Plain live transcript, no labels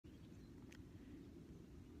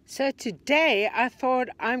So today I thought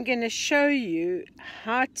I'm going to show you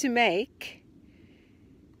how to make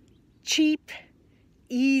cheap,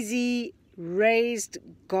 easy raised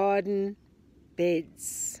garden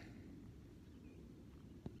beds.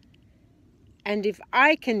 And if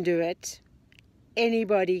I can do it,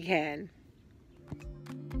 anybody can.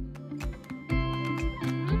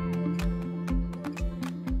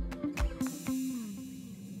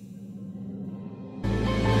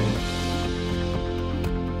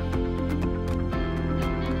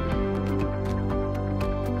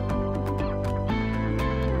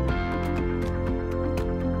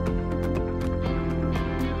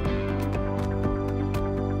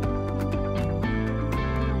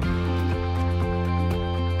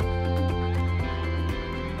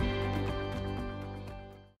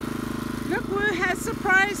 Look who has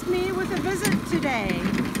surprised me with a visit today.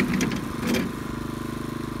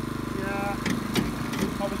 Yeah,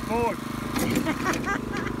 I was bored.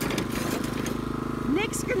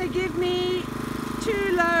 Nick's going to give me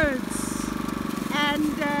 2 loads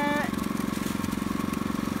and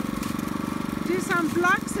do some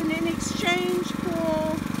blocks, and in exchange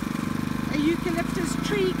for a eucalyptus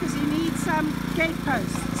tree because he needs some gate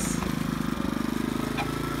posts.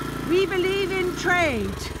 We believe in trade.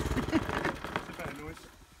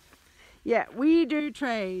 Yeah, we do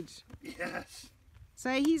trade. Yes.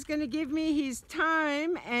 So he's going to give me his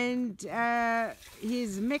time and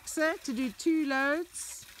his mixer to do 2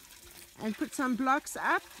 loads and put some blocks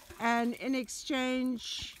up, and in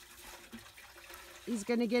exchange he's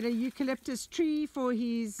going to get a eucalyptus tree for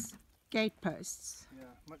his gate posts. Yeah,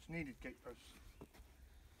 much needed gate posts.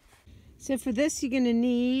 So for this you're going to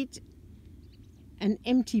need an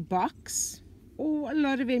empty box, or a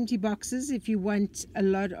lot of empty boxes if you want a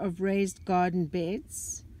lot of raised garden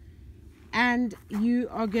beds. And you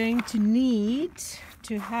are going to need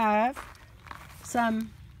to have some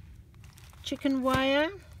chicken wire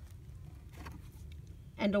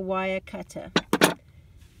and a wire cutter.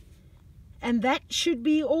 And that should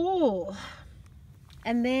be all.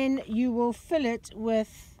 And then you will fill it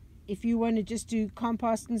with, if you want to just do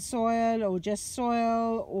compost and soil, or just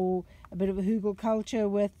soil, or a bit of a hugelkultur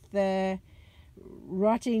with the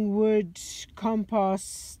rotting wood,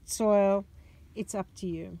 compost, soil, it's up to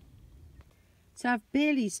you. So I've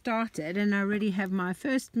barely started and I already have my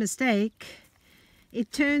first mistake.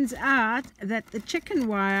 It turns out that the chicken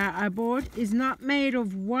wire I bought is not made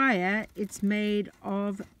of wire, it's made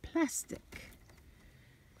of plastic.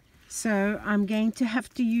 So I'm going to have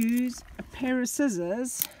to use a pair of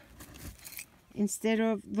scissors instead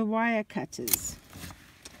of the wire cutters.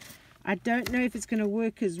 I don't know if it's going to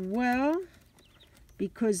work as well,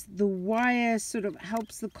 because the wire sort of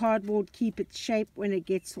helps the cardboard keep its shape when it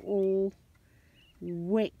gets all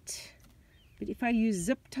wet. But if I use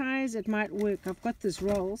zip ties, it might work. I've got this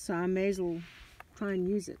roll, so I may as well try and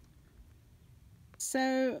use it.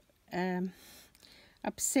 So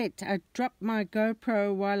upset, I dropped my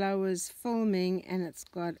GoPro while I was filming and it's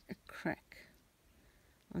got a crack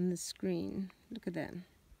on the screen. Look at that.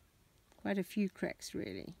 Quite a few cracks,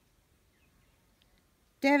 really.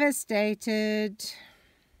 Devastated.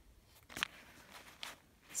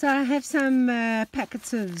 So I have some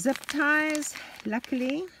packets of zip ties,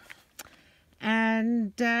 luckily,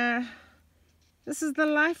 and this is the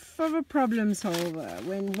life of a problem solver.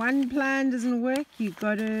 When one plan doesn't work, you've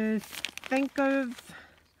got to think of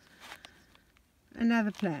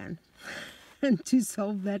another plan and to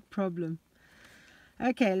solve that problem.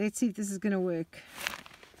 Okay, let's see if this is going to work.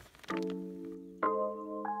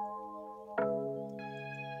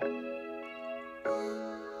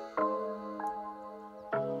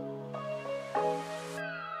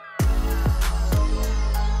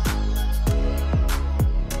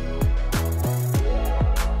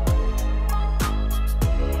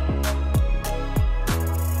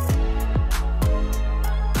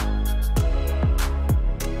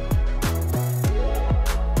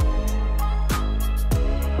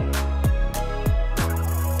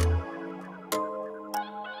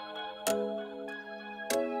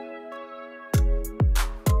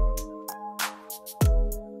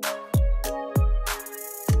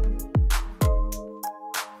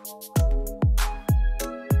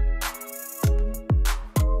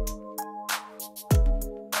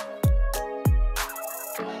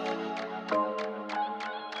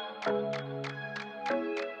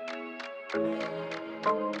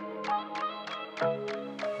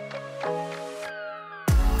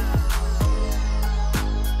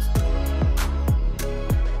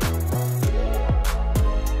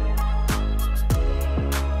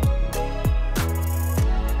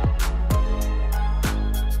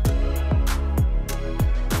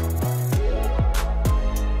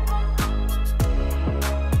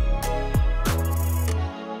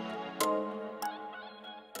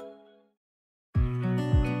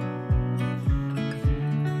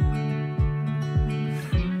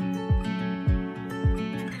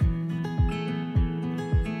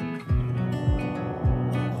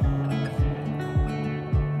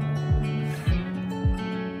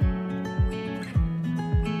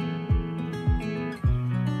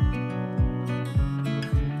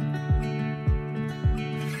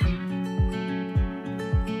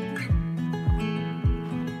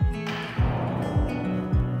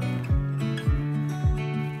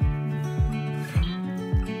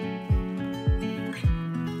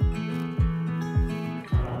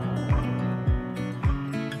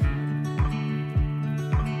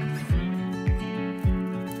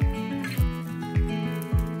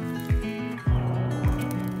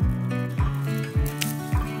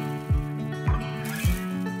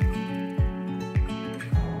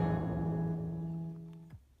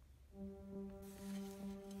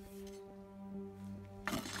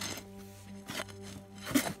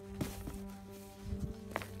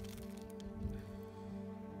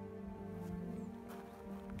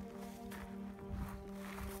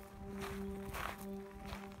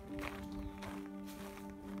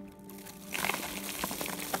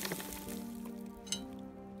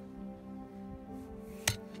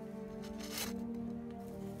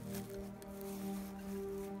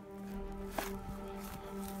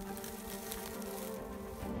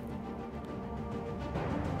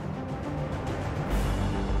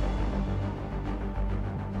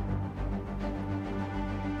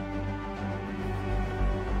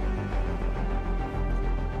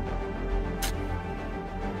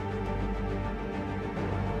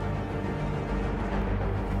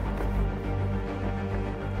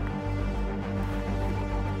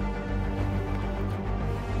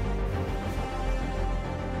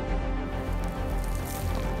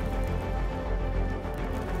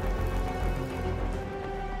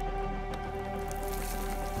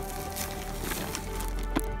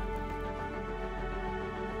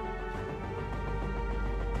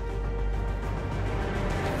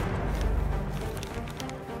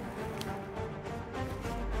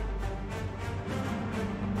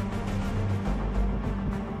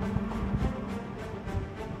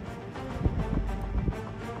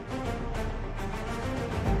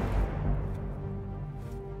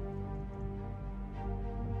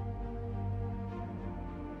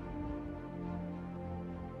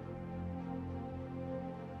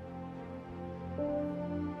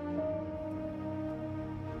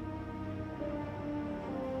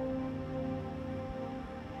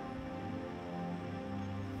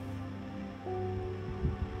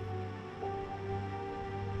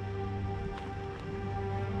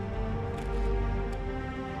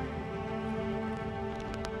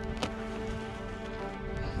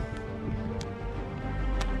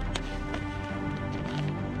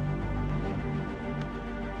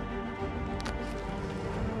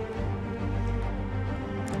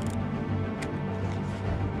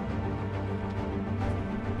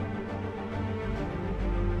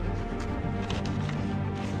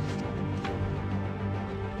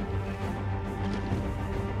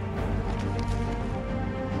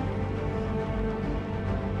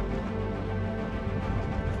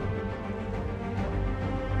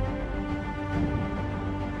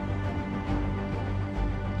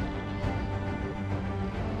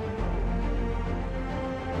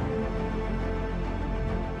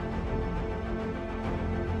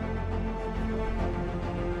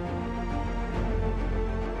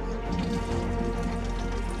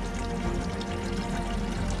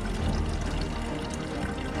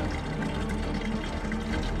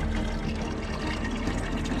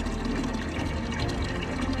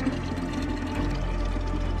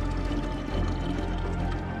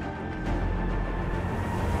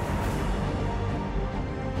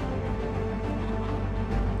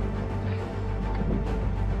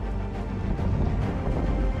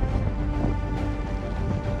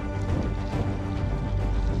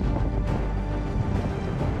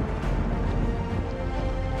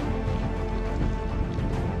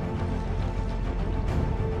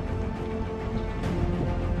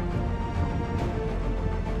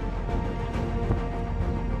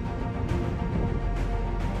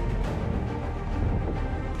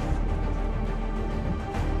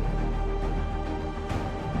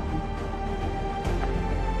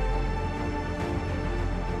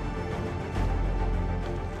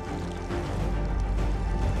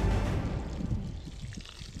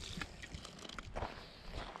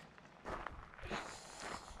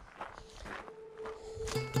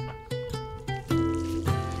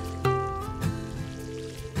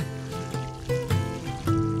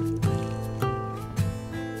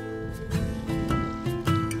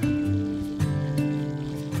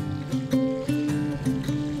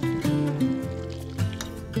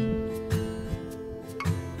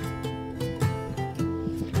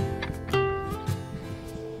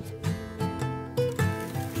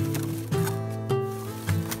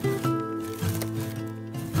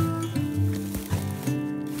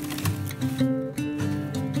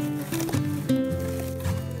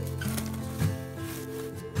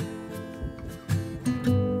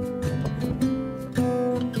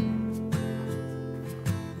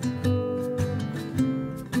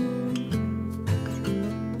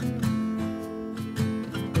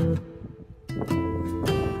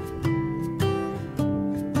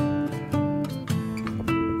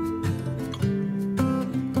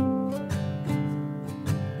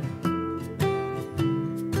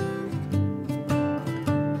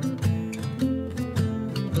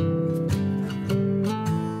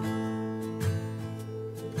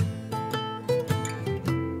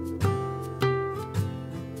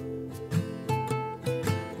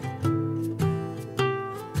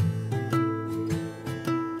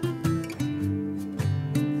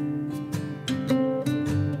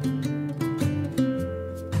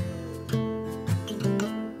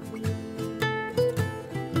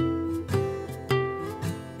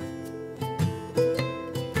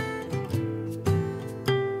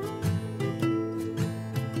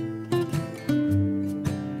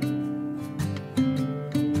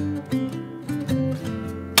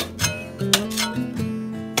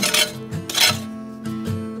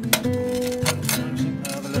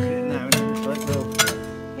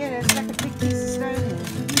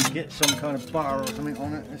 get some kind of bar or something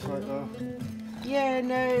on it. It's like, Yeah,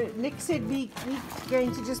 no, Nick said we're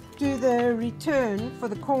going to just do the return for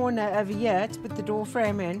the corner over here to put the door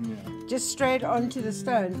frame in, just straight onto the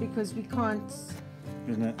stone because we can't.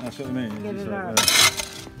 Isn't it? That's what I mean. Get it's it like, out.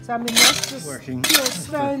 So I mean that's just working. pure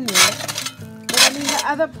stone there. But I mean the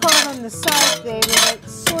other part on the side there where the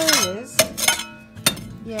soil is,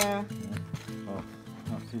 yeah. Oh,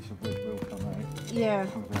 that piece of wood will come out. Yeah.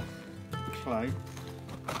 Of the clay.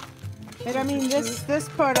 But I mean this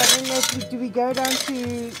part, I don't know if do we go down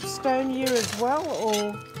to stone here as well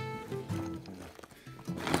or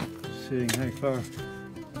Seeing how far.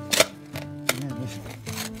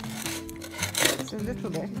 it's a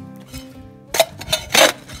little bit.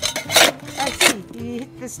 I see, you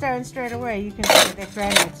hit the stone straight away, you can see that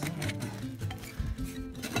granite.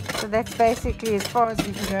 So that's basically as far as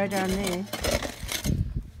we can go down there.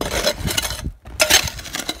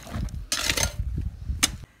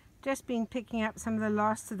 Just been picking up some of the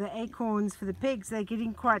last of the acorns for the pigs. They're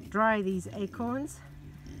getting quite dry, these acorns.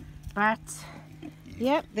 But,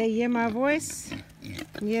 yep, they hear my voice.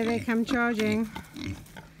 Here they come charging.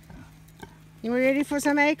 You ready for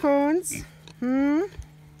some acorns? Want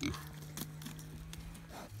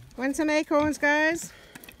some acorns, guys?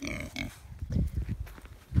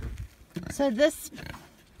 So this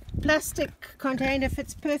plastic container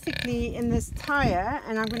fits perfectly in this tire,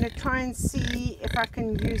 and I'm going to try and see if I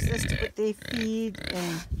can use this to put their feed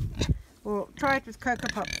in. We'll try it with Cocoa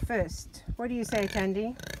Pop first. What do you say,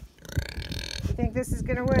 Tandy? You think this is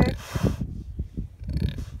going to work?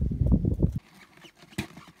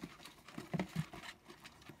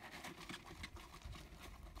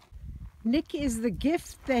 Nick is the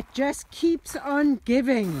gift that just keeps on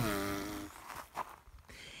giving.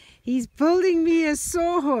 He's building me a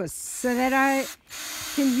sawhorse so that I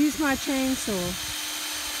can use my chainsaw.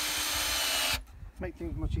 Make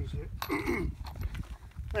things much easier.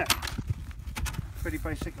 There. Pretty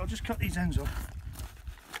basic. I'll just cut these ends off.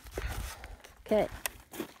 Okay.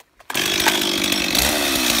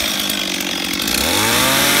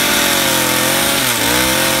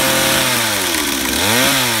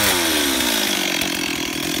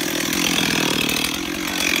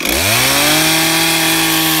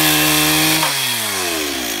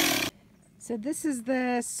 So this is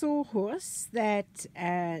the sawhorse that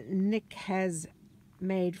Nick has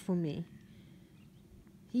made for me.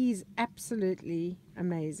 He's absolutely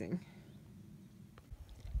amazing.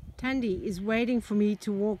 Tandy is waiting for me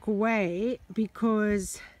to walk away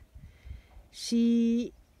because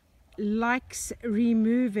she likes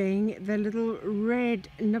removing the little red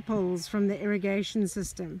nipples from the irrigation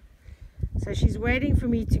system. So she's waiting for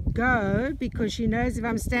me to go because she knows if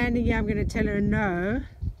I'm standing here I'm going to tell her no.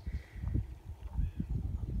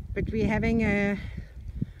 But we're having a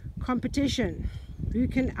competition. Who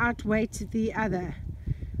can outweight the other?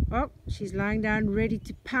 Oh, she's lying down ready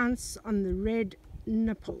to pounce on the red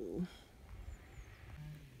nipple.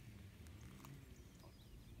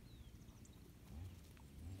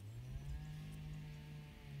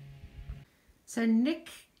 So Nick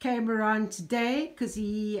came around today because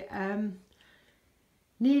he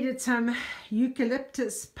needed some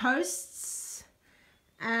eucalyptus posts.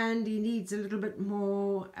 And he needs a little bit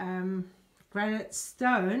more granite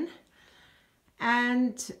stone.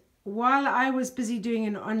 And while I was busy doing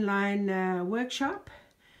an online workshop,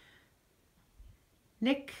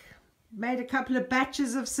 Nick made a couple of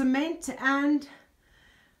batches of cement, and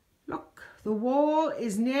look, the wall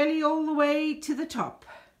is nearly all the way to the top.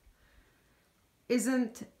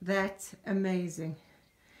 Isn't that amazing?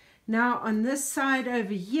 Now on this side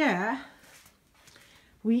over here,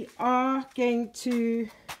 we are going to,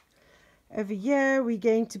 over here, we're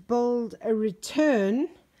going to build a return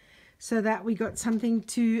so that we got something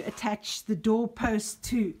to attach the doorpost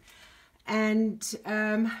to. And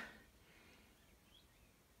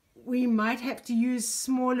we might have to use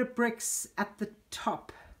smaller bricks at the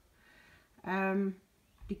top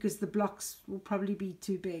because the blocks will probably be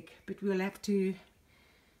too big. But we'll have to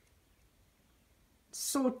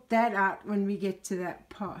sort that out when we get to that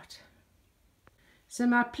part. So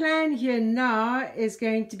my plan here now is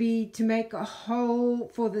going to be to make a hole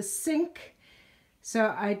for the sink.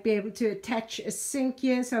 So I'd be able to attach a sink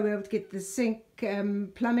here, so I'll be able to get the sink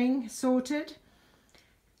plumbing sorted.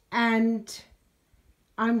 And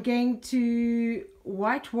I'm going to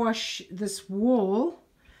whitewash this wall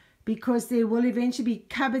because there will eventually be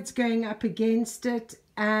cupboards going up against it,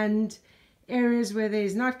 and areas where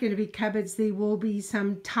there's not going to be cupboards, there will be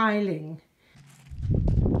some tiling.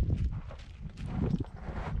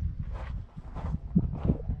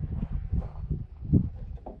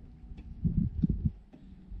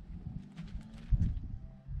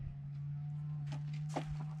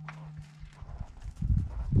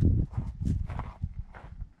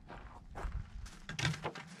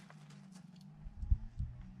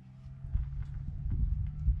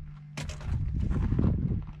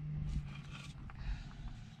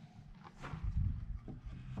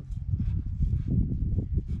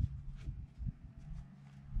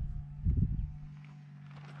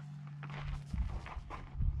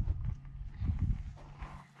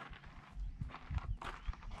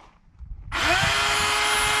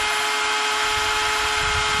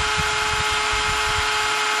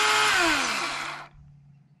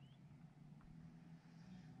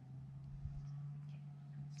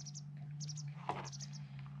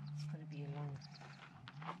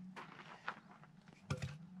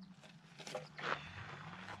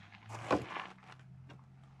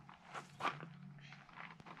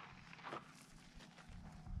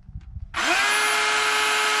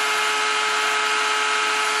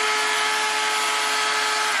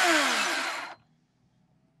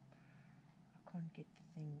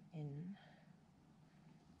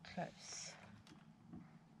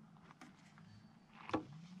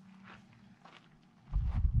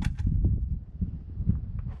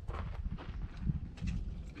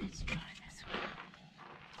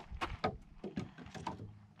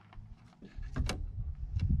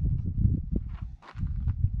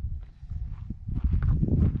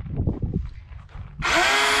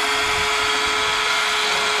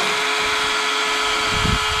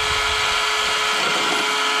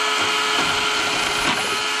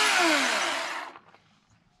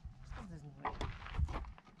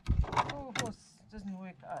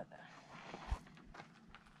 either.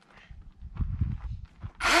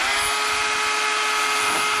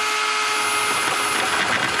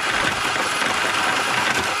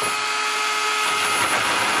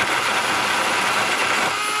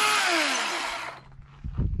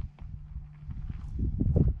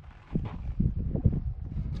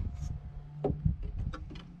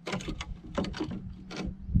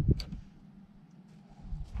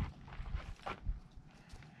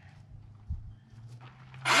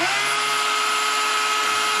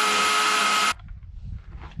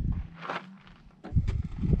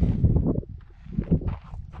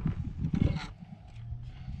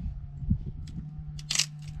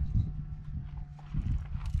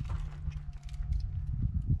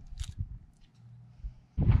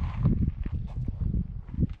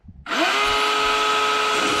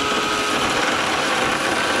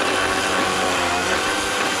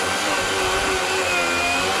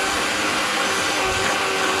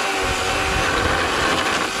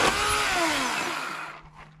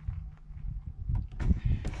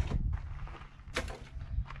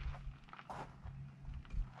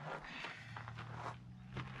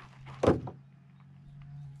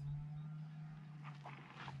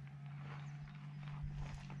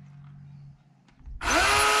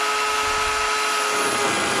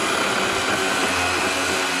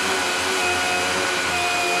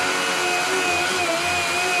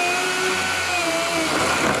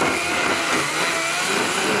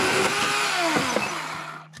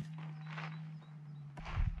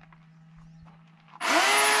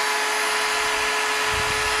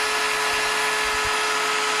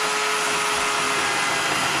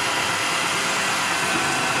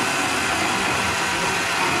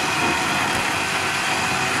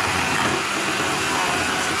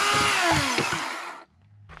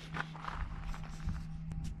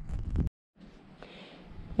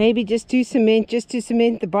 Maybe just do cement, just to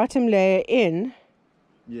cement the bottom layer in.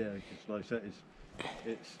 Yeah, because like I said,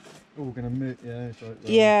 it's all going to move. Yeah, it's like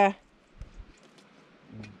yeah.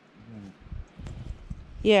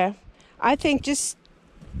 Yeah, I think just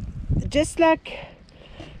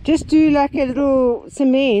do like a little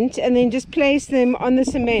cement and then just place them on the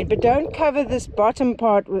cement, but don't cover this bottom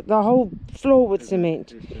part with the whole floor with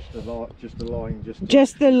cement. It's just the line,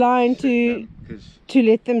 just the line to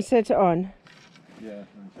let them sit on. Yeah,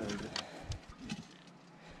 and so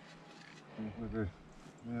whether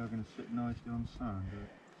they are going to sit nicely on sand.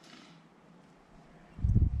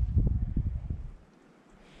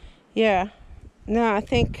 Yeah, no, I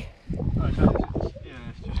think. It's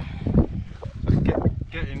just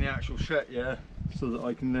getting the actual set, yeah, so that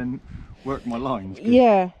I can then work my lines.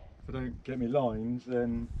 Yeah. If I don't get my lines,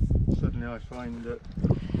 then suddenly I find that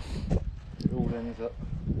it all ends up.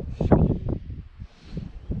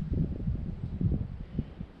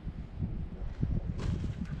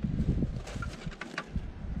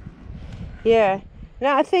 Yeah,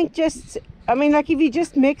 no, I think I mean, like if you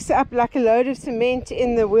just mix up like a load of cement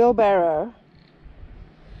in the wheelbarrow,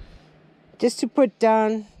 just to put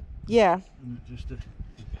down, yeah. Just to, it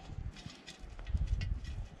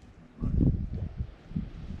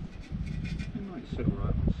might sit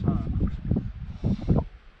right on sand.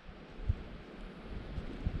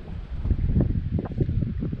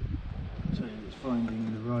 So it's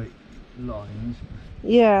finding the right lines.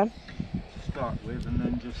 Yeah. To start with, and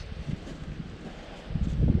then just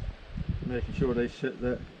making sure they sit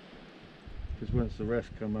there, because once the rest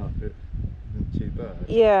come up it isn't too bad.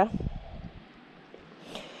 Yeah,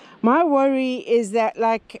 my worry is that,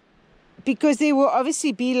 like, because there will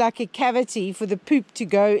obviously be like a cavity for the poop to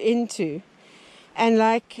go into, and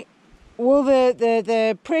like, will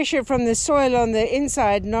the pressure from the soil on the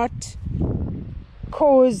inside not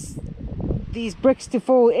cause these bricks to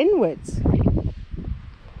fall inwards?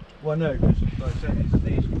 Well, no, because like I said, it's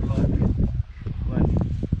these were like when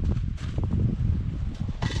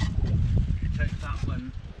you take that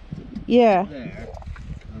one there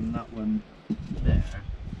and that one there,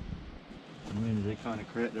 and then they kind of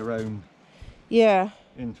create their own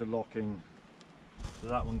interlocking, so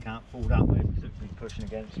that one can't fall that way because it's been pushing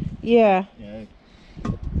against. Yeah. You know,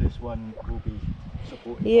 this one will be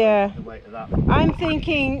supported by the weight of that one. I'm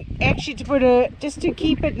thinking actually just to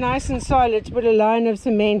keep it nice and solid, to put a line of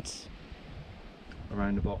cement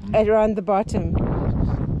around the bottom. Around the bottom.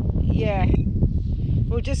 Yeah.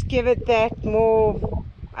 We'll just give it that more,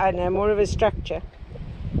 I don't know, more of a structure.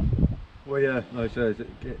 Well, yeah, like I said,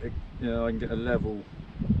 you know, I can get a level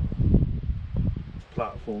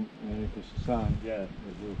platform, you know, because the sand, it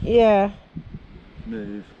will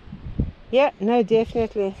move. Yeah, no,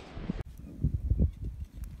 definitely.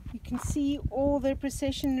 You can see all the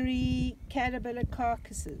processionary caterpillar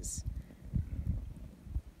carcasses.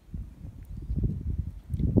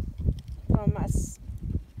 from us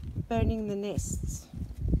burning the nests.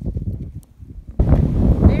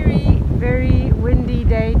 Very, very windy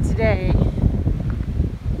day today.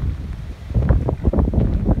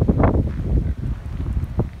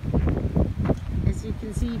 As you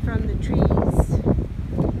can see from the trees.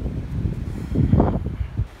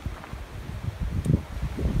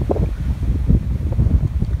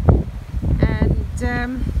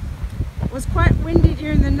 It was quite windy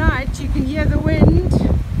during the night. You can hear the wind,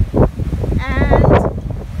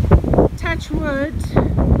 and touch wood,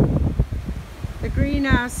 the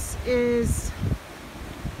greenhouse is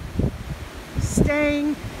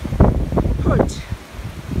staying put.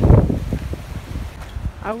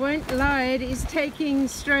 I won't lie, it is taking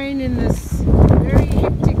strain in this very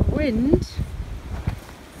hectic wind.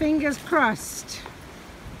 Fingers crossed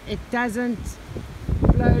it doesn't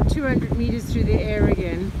blow 200 meters through the air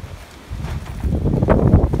again.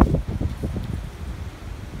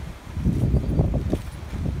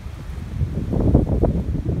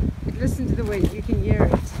 But listen to the wind, you can hear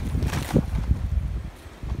it.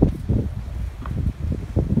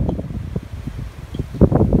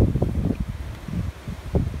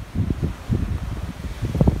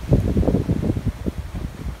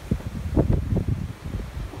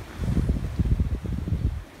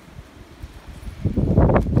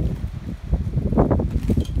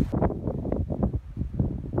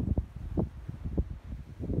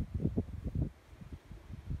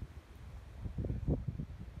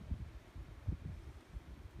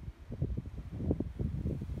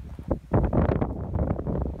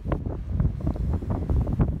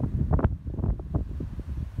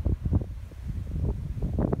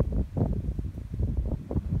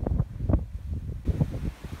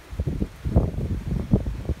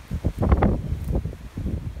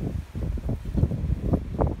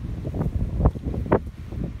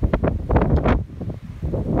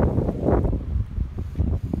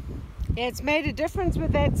 Yeah, it's made a difference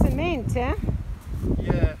with that cement, huh?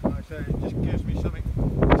 Yeah, like I say, it just gives me something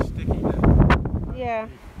sticky there. Yeah.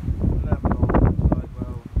 Level on the side,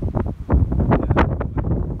 well, yeah,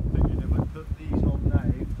 I'm thinking if I put these on now,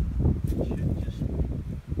 it should just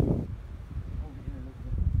hold it in a little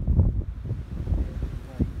bit.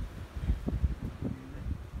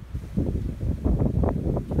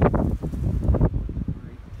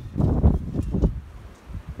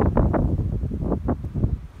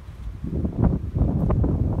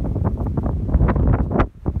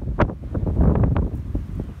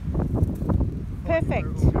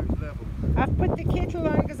 Perfect. I've put the kettle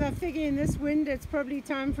on because I figure in this wind it's probably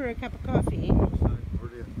time for a cup of coffee.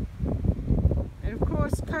 Brilliant. And of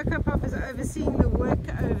course Coco Pop is overseeing the work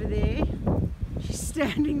over there. She's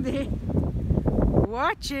standing there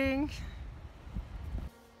watching.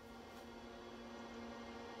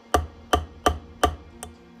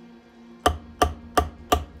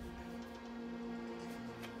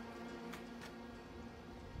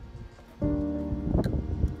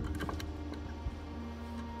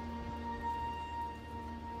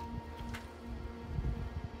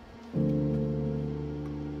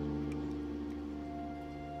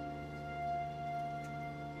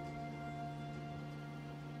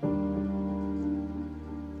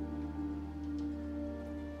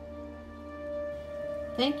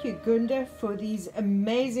 Thank you, Gunda, for these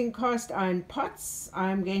amazing cast iron pots.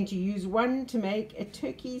 I'm going to use one to make a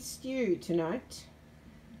turkey stew tonight.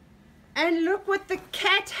 And look what the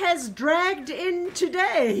cat has dragged in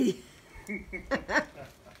today.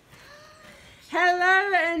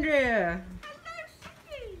 Hello, Andrea. Hello,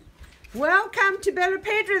 Cindy. Welcome to Bella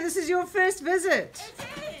Pedra. This is your first visit.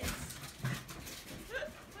 It is.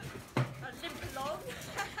 I live long.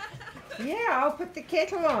 Yeah, I'll put the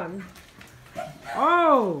kettle on.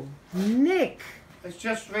 Oh, Nick. It's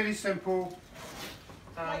just really simple.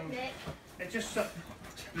 Like Nick. It just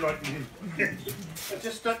like me. I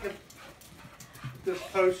just stuck the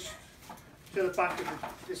post to the back of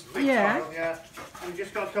this big tile, yeah. And we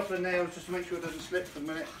just got a couple of nails just to make sure it doesn't slip for a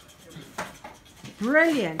minute.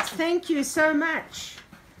 Brilliant. Thank you so much.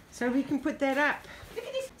 So we can put that up. Look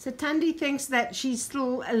at this. So Tandy thinks that she's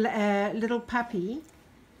still a little puppy,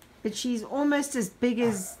 but she's almost as big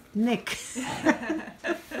as Nick.